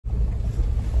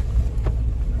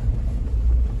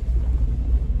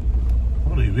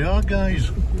here we are,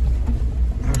 guys.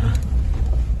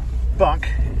 Back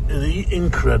in the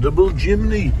incredible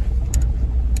Jimny.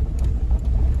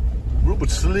 Rupert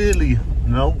Slaley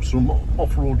now, some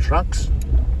off-road tracks.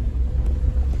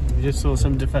 We just saw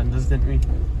some defenders, didn't we?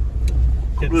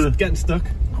 Getting stuck.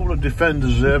 A couple of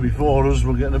defenders there before us.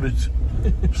 We're getting a bit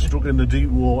stuck in the deep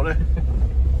water.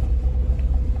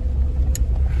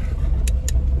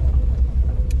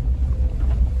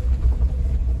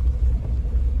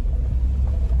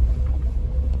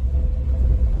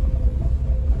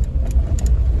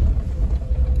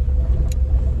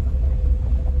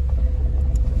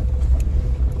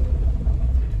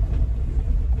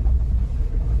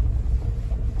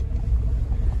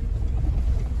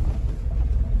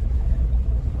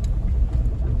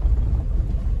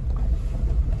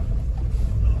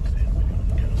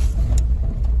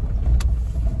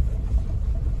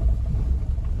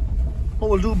 What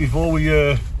we'll do before we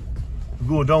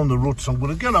go down the ruts, I'm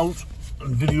going to get out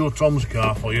and video Tom's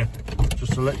car for you,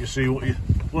 just to let you see what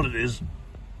it is.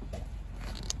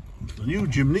 The new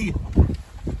Jimny,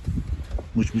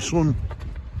 which my son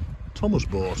Thomas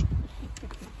bought.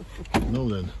 Now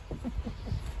then,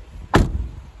 you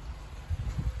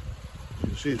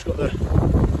can see it's got the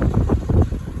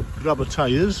grabber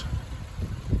tyres.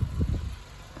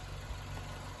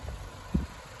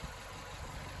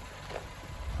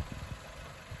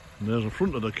 And there's the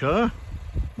front of the car,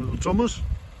 little Thomas,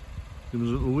 give us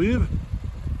a little wave.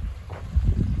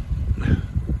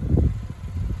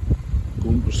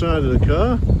 Going to the side of the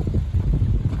car.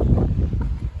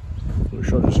 Put a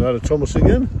shot inside of Thomas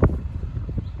again.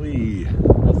 Whee! He's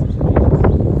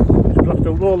cracked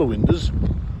out all the windows.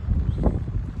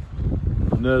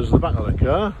 And there's the back of the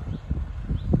car.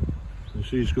 You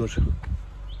see he's got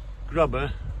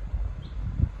grabber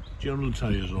general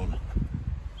tyres on.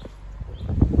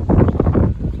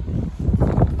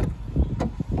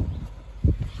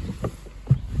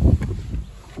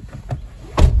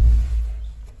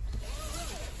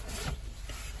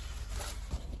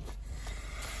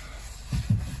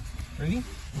 Ready?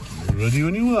 Ready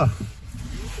when you are.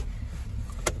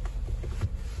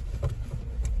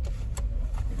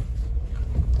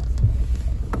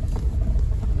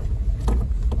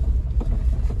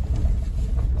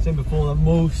 Said before that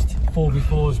most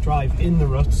 4x4s drive in the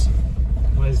ruts,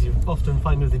 whereas you often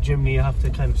find with the Jimny you have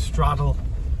to kind of straddle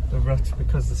the rut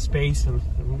because the space and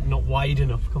not wide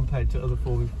enough compared to other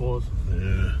 4x4s.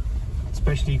 Yeah.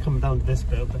 Especially coming down to this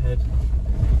bit up ahead.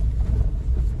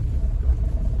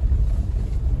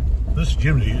 This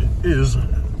Jimny is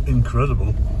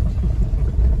incredible.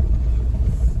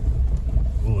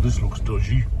 Oh, this looks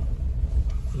dodgy.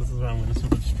 This is where I'm going to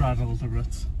sort of straddle the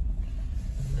ruts.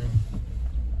 And then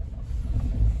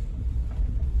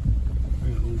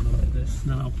bring it over like this.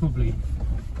 Now I'll probably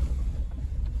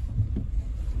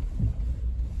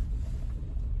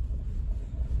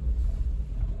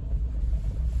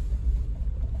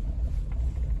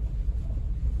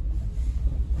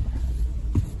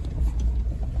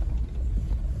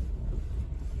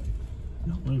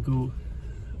go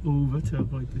over to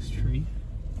avoid this tree.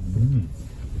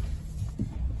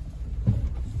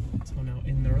 So now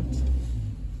in the ruts.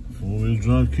 4-wheel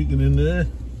drive kicking in there.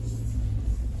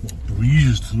 What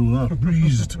breezed through that,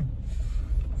 breezed.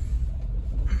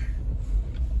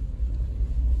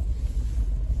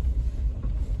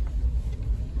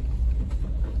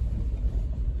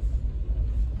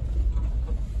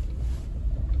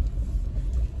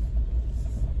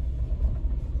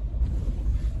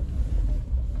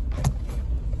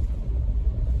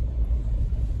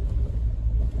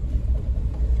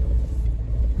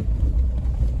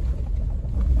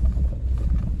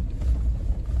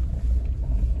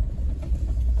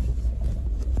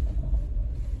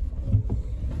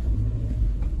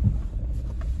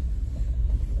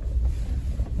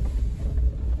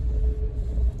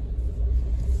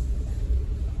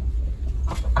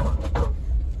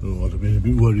 Oh, I'd have been a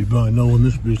bit worried by now on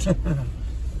this bit. And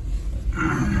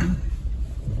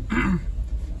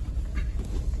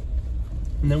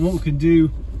then what we can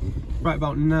do right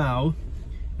about now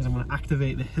is I'm going to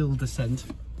activate the hill descent.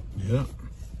 Yeah.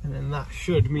 And then that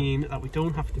should mean that we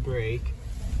don't have to brake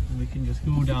and we can just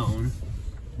go down.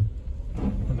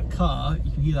 And the car,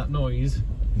 you can hear that noise.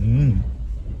 The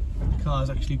car is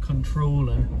actually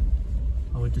controlling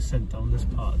our descent down this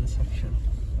part of the section.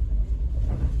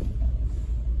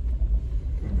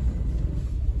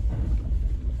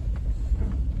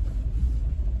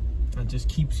 That just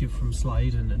keeps you from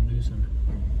sliding and losing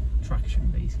traction,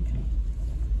 basically.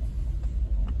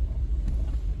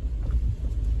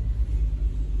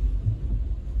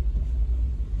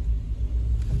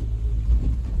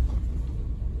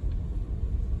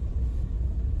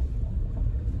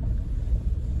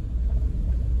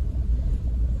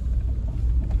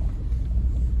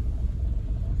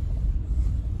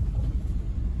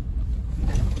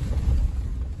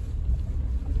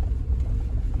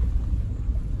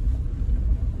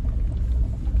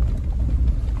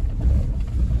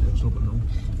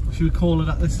 should we call it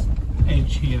at this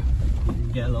edge here? You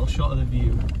can get a little shot of the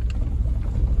view.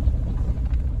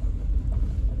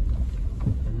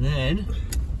 And then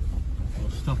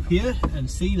we'll stop here and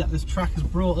see that this track has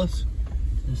brought us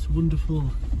this wonderful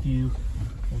view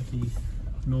of the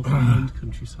Northumberland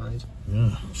countryside.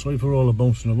 Yeah, sorry for all the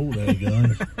bouncing about there,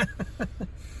 guys.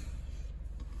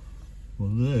 Well,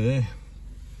 there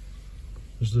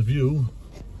is the view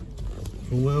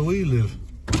from where we live.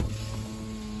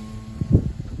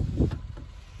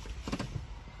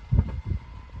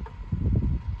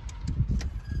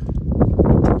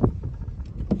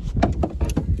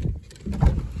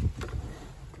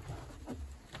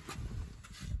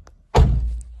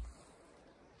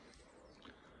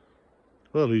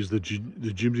 Well, here's the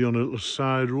Jimny on a little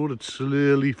side road at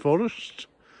Slurley Forest.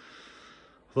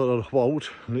 Thought I'd hop out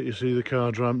and let you see the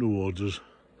car driving towards us.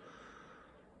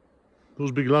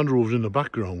 Those big Land Rovers in the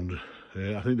background,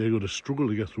 I think they're going to struggle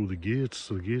to get through the gates.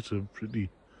 The gates are pretty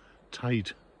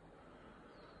tight.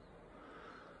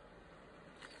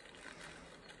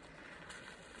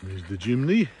 There's the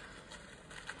Jimny.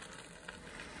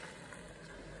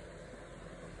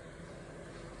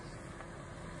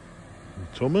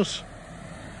 And Thomas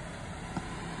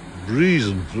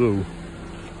breezing through.